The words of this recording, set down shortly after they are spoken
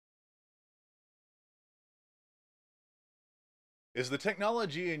Is the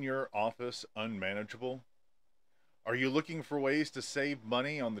technology in your office unmanageable? Are you looking for ways to save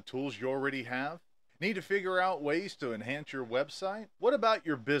money on the tools you already have? Need to figure out ways to enhance your website? What about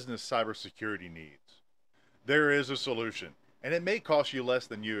your business cybersecurity needs? There is a solution, and it may cost you less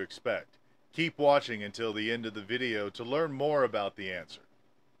than you expect. Keep watching until the end of the video to learn more about the answer.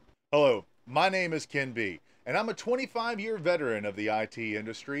 Hello, my name is Ken B, and I'm a 25-year veteran of the IT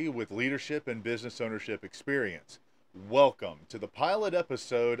industry with leadership and business ownership experience. Welcome to the pilot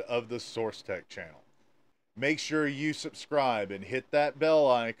episode of the SourceTech channel. Make sure you subscribe and hit that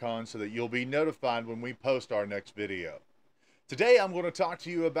bell icon so that you'll be notified when we post our next video. Today I'm going to talk to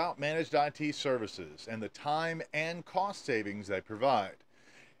you about managed IT services and the time and cost savings they provide.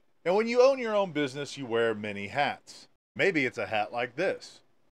 Now, when you own your own business, you wear many hats. Maybe it's a hat like this,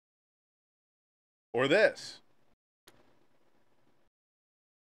 or this.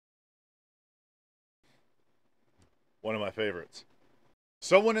 One of my favorites.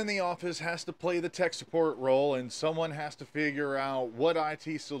 Someone in the office has to play the tech support role, and someone has to figure out what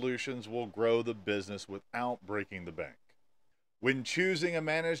IT solutions will grow the business without breaking the bank. When choosing a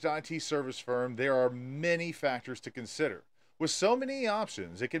managed IT service firm, there are many factors to consider. With so many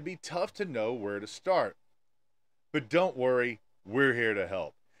options, it can be tough to know where to start. But don't worry, we're here to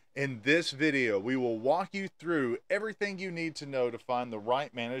help. In this video, we will walk you through everything you need to know to find the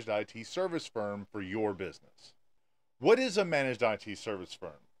right managed IT service firm for your business. What is a managed IT service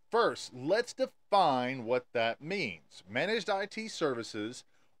firm? First, let's define what that means. Managed IT services,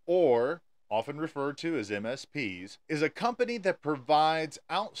 or often referred to as MSPs, is a company that provides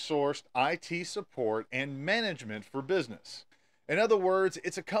outsourced IT support and management for business. In other words,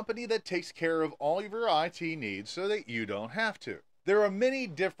 it's a company that takes care of all of your IT needs so that you don't have to. There are many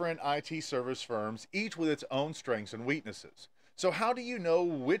different IT service firms, each with its own strengths and weaknesses. So how do you know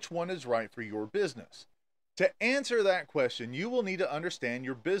which one is right for your business? To answer that question, you will need to understand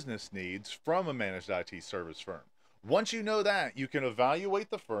your business needs from a managed IT service firm. Once you know that, you can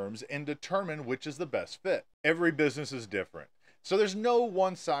evaluate the firms and determine which is the best fit. Every business is different, so there's no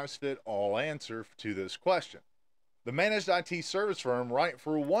one-size-fits-all answer to this question. The managed IT service firm right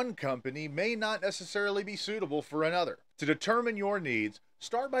for one company may not necessarily be suitable for another. To determine your needs,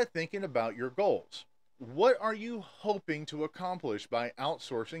 start by thinking about your goals. What are you hoping to accomplish by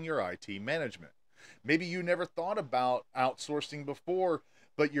outsourcing your IT management? Maybe you never thought about outsourcing before,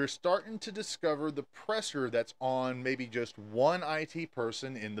 but you're starting to discover the pressure that's on maybe just one IT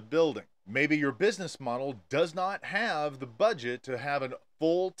person in the building. Maybe your business model does not have the budget to have a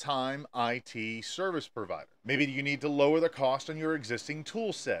full-time IT service provider. Maybe you need to lower the cost on your existing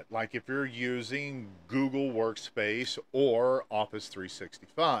tool set, like if you're using Google Workspace or Office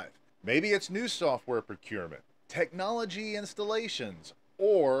 365. Maybe it's new software procurement, technology installations,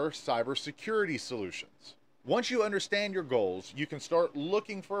 or cybersecurity solutions. Once you understand your goals, you can start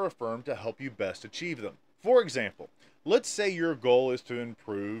looking for a firm to help you best achieve them. For example, let's say your goal is to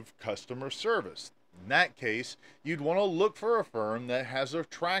improve customer service. In that case, you'd want to look for a firm that has a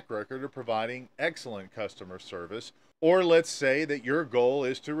track record of providing excellent customer service, or let's say that your goal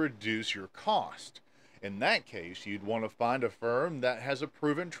is to reduce your cost. In that case, you'd want to find a firm that has a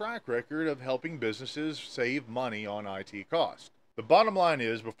proven track record of helping businesses save money on IT costs. The bottom line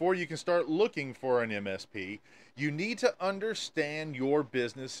is, before you can start looking for an MSP, you need to understand your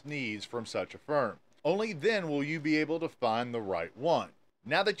business needs from such a firm. Only then will you be able to find the right one.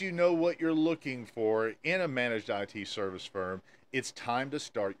 Now that you know what you're looking for in a managed IT service firm, it's time to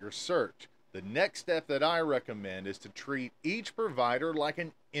start your search. The next step that I recommend is to treat each provider like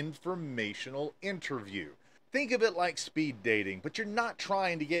an informational interview. Think of it like speed dating, but you're not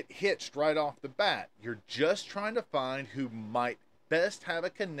trying to get hitched right off the bat. You're just trying to find who might best have a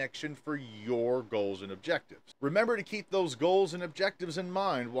connection for your goals and objectives. Remember to keep those goals and objectives in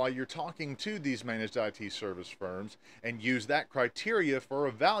mind while you're talking to these managed IT service firms, and use that criteria for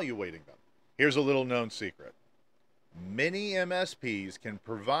evaluating them. Here's a little known secret. Many MSPs can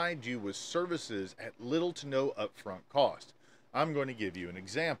provide you with services at little to no upfront cost. I'm going to give you an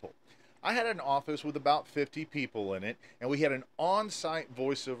example. I had an office with about 50 people in it, and we had an on-site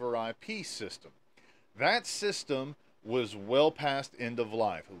voice over IP system. That system was well past end of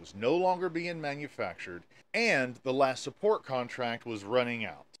life. It was no longer being manufactured, and the last support contract was running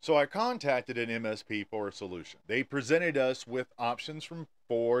out. So I contacted an MSP for a solution. They presented us with options from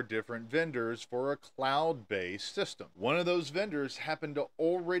 4 different vendors for a cloud-based system. One of those vendors happened to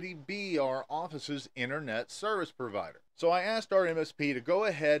already be our office's internet service provider. So I asked our MSP to go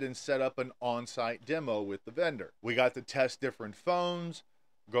ahead and set up an on-site demo with the vendor. We got to test different phones,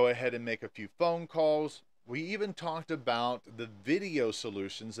 go ahead and make a few phone calls. We even talked about the video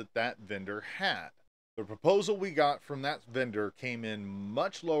solutions that vendor had. The proposal we got from that vendor came in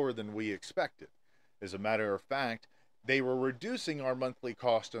much lower than we expected. As a matter of fact, they were reducing our monthly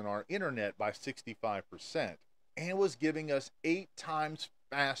cost on our internet by 65% and was giving us 8 times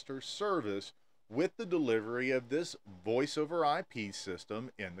faster service with the delivery of this voice over IP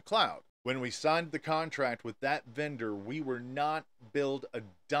system in the cloud. When we signed the contract with that vendor, we were not billed a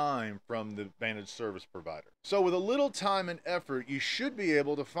dime from the managed service provider. So with a little time and effort, you should be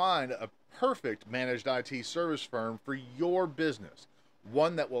able to find a perfect managed IT service firm for your business,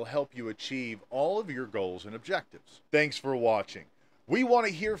 one that will help you achieve all of your goals and objectives. Thanks for watching. We want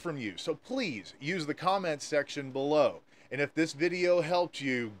to hear from you, so please use the comments section below. And if this video helped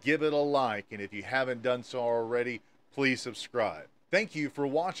you, give it a like, and if you haven't done so already, please subscribe. Thank you for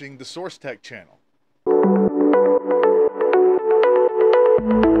watching the SourceTech channel.